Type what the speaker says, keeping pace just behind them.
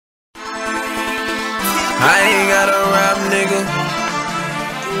I ain't got a rap, nigga.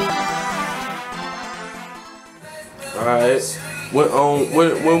 Alright.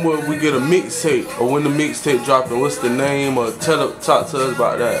 When will we get a mixtape, or when the mixtape dropping? What's the name? Or talk to us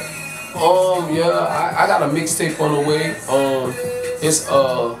about that. Yeah, I got a mixtape on the way. It's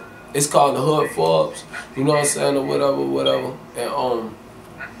called the Hood Forbes. You know what I'm saying, or whatever. And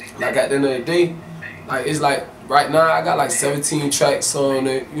like at the end of the day, like it's like right now I got like 17 tracks on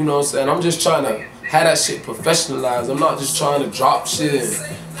it. You know what I'm saying. I'm just trying to have that shit professionalized. I'm not just trying to drop shit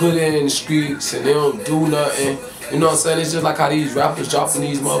and put it in the streets and they don't do nothing. You know what I'm saying? It's just like how these rappers dropping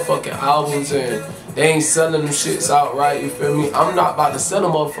these motherfucking albums and they ain't selling them shits outright, you feel me? I'm not about to sell a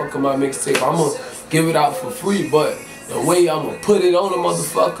motherfucker my mixtape. I'm gonna give it out for free, but the way I'm gonna put it on the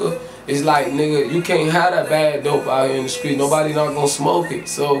motherfucker is like, nigga, you can't have that bad dope out here in the street. Nobody not gonna smoke it.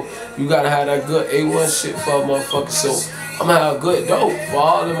 So you gotta have that good A1 shit for a motherfucker. So I'm gonna have good dope for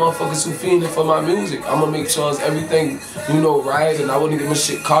all the motherfuckers who feeling for my music. I'm gonna make sure it's everything, you know, right, and I wouldn't get my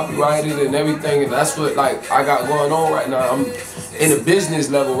shit copyrighted and everything, and that's what like I got going on right now. I'm in a business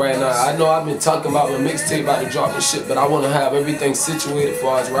level right now. I know I've been talking about my mixtape, about to drop and shit, but I wanna have everything situated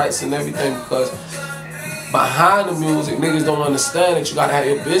for its rights and everything, because behind the music, niggas don't understand that you gotta have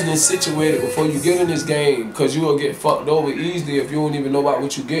your business situated before you get in this game, because you will get fucked over easily if you don't even know about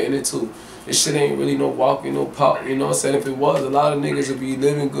what you getting into. This shit ain't really no walking, no pop, you know what I'm saying? If it was, a lot of niggas would be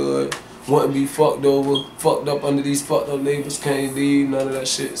living good, wouldn't be fucked over, fucked up under these fucked up labels, can't leave, none of that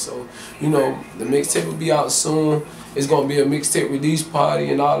shit. So, you know, the mixtape will be out soon. It's gonna be a mixtape release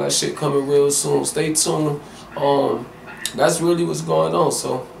party and all that shit coming real soon. Stay tuned. That's really what's going on.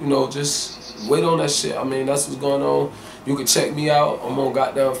 So, you know, just wait on that shit. I mean, that's what's going on. You can check me out. I'm on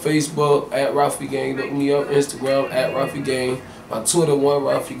goddamn Facebook at Ralphie Gang. Look me up. Instagram at Ralphie Gang. My Twitter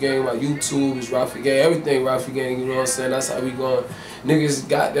Ralphie Gang. My YouTube is Ralphie Gang. Everything Ralphie Gang. You know what I'm saying? That's how we going. Niggas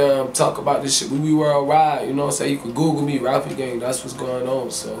goddamn talk about this shit. We worldwide. You know what I'm saying? You can Google me, Ralphie Gang. That's what's going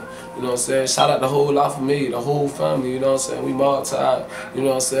on. So, you know what I'm saying? Shout out the whole lot for me, the whole family. You know what I'm saying? We multi. You know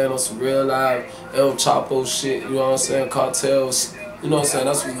what I'm saying? On some real live El Chapo shit. You know what I'm saying? Cartels. You know what I'm saying?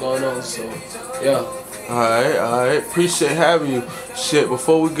 That's what's going on. So, yeah. Alright. Appreciate having you. Shit,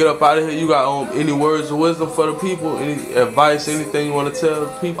 before we get up out of here, you got any words of wisdom for the people? Any advice, anything you want to tell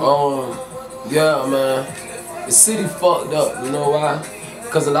the people? Yeah, man. The city fucked up, you know why?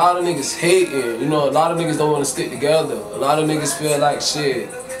 Because a lot of niggas hating, you know, a lot of niggas don't want to stick together. A lot of niggas feel like, shit,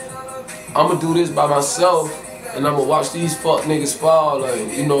 I'ma do this by myself and I'ma watch these fuck niggas fall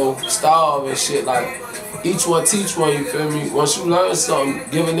and, you know, starve and shit. Like, each one teach one, you feel me? Once you learn something,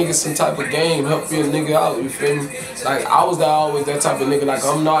 give a nigga some type of game, help your nigga out, you feel me? Like, I was always that type of nigga. Like,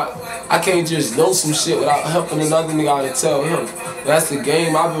 I can't just know some shit without helping another nigga out and tell him. That's the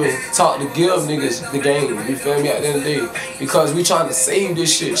game I've been taught to give niggas, the game, you feel me, at the end of the day. Because we trying to save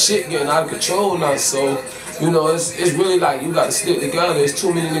this shit. Shit getting out of control now, so, you know, it's really like you got to stick together. There's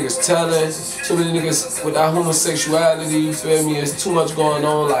too many niggas telling, too many niggas with that homosexuality, you feel me? There's too much going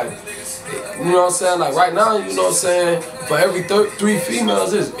on, like, you know what I'm saying? Like right now, you know what I'm saying? For every 3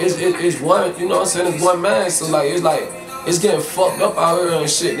 females, it's one, you know what I'm saying? It's one man. So like, it's getting fucked up out here and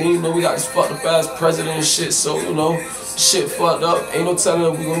shit. Then you know we got this fucked up ass president and shit. So, you know, shit fucked up. Ain't no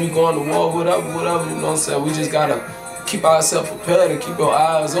telling we gonna be going to war, whatever, you know what I'm saying? We just gotta keep ourselves prepared and keep our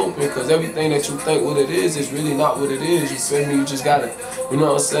eyes open, because everything that you think what it is really not what it is, you feel me? You just gotta, you know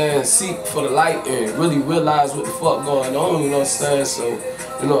what I'm saying, seek for the light and really realize what the fuck going on, you know what I'm saying? So,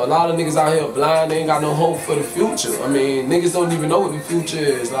 you know, a lot of niggas out here blind, they ain't got no hope for the future. I mean, niggas don't even know what the future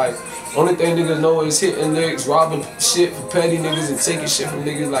is. Like, only thing niggas know is hitting licks, robbing shit for petty niggas and taking shit from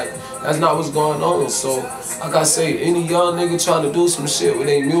niggas. Like, that's not what's going on. So, like I say, any young nigga trying to do some shit with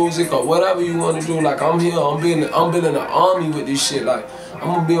their music or whatever you want to do, like, I'm here, I'm building an army with this shit. Like, I'm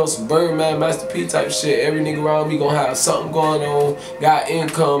gonna be on some Birdman, Master P type shit. Every nigga around me gonna have something going on, got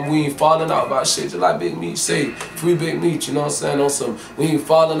income, we ain't falling out about shit. Just like Big Meat say, free Big Meat, you know what I'm saying? On some, we ain't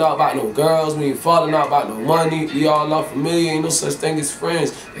falling out about no girls, we ain't falling out about no money, we all are familiar, ain't no such thing as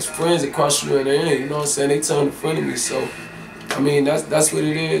friends. It's friends that cross you in the end, you know what I'm saying? They turn to friend of me, so, I mean, that's what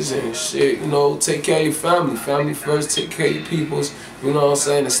it is, and shit, you know, take care of your family. Family first, take care of your peoples, you know what I'm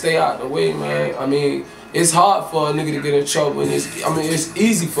saying? And stay out the way, man. I mean, it's hard for a nigga to get in trouble, and it's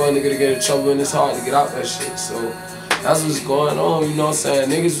easy for a nigga to get in trouble, and it's hard to get out that shit. So that's what's going on, you know what I'm saying?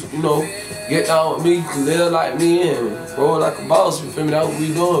 Niggas, you know, get down with me, live like me, and roll like a boss, you feel me? That's what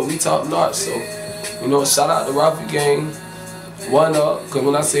we doing, we top notch. So, you know, shout out to Ralphie Gang, one up, because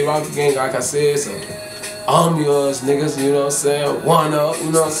when I say Ralphie Gang, like I said, so army of us niggas, you know what I'm saying? One Up,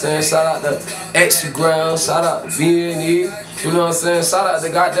 you know what I'm saying? Shout out to Extragram, shout out to B&E, you know what I'm saying? Shout out to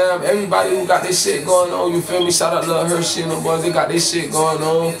goddamn everybody who got this shit going on, you feel me? Shout out to Lil Hershey and the boys, they got this shit going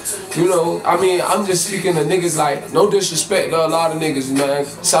on. You know, I mean, I'm just speaking to niggas like, no disrespect to a lot of niggas, man.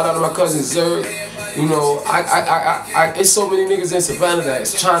 Shout out to my cousin Zerg. You know, it's so many niggas in Savannah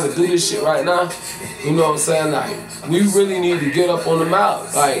that's trying to do this shit right now. You know what I'm saying? Like, we really need to get up on the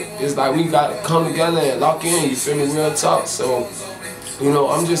map. Like, it's like we gotta come together and lock in, you feel me? Real talk. So, you know,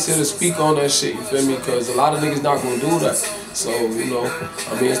 I'm just here to speak on that shit, you feel me? Because a lot of niggas not gonna do that. So, you know,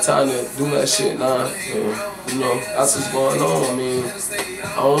 I mean, it's time to do that shit now. You know, that's what's going on. I mean,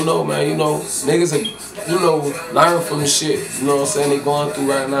 I don't know, man. You know, niggas are, you know, learn from the shit, you know what I'm saying, they going through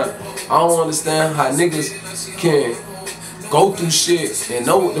right now. I don't understand how niggas can go through shit and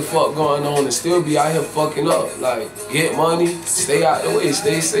know what the fuck going on and still be out here fucking up. Like, get money, stay out the way,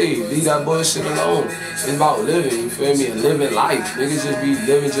 stay safe, leave that bullshit alone. It's about living, you feel me, and living life. Niggas just be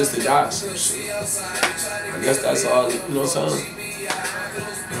living just to die some shit. I guess that's all, you know what I'm saying?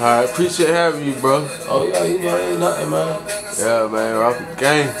 Alright, appreciate having you, bro. Oh yeah, you know, ain't nothing, man. Yeah, man, Ralphie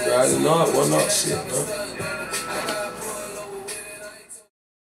gang. You already know it, one up shit, man.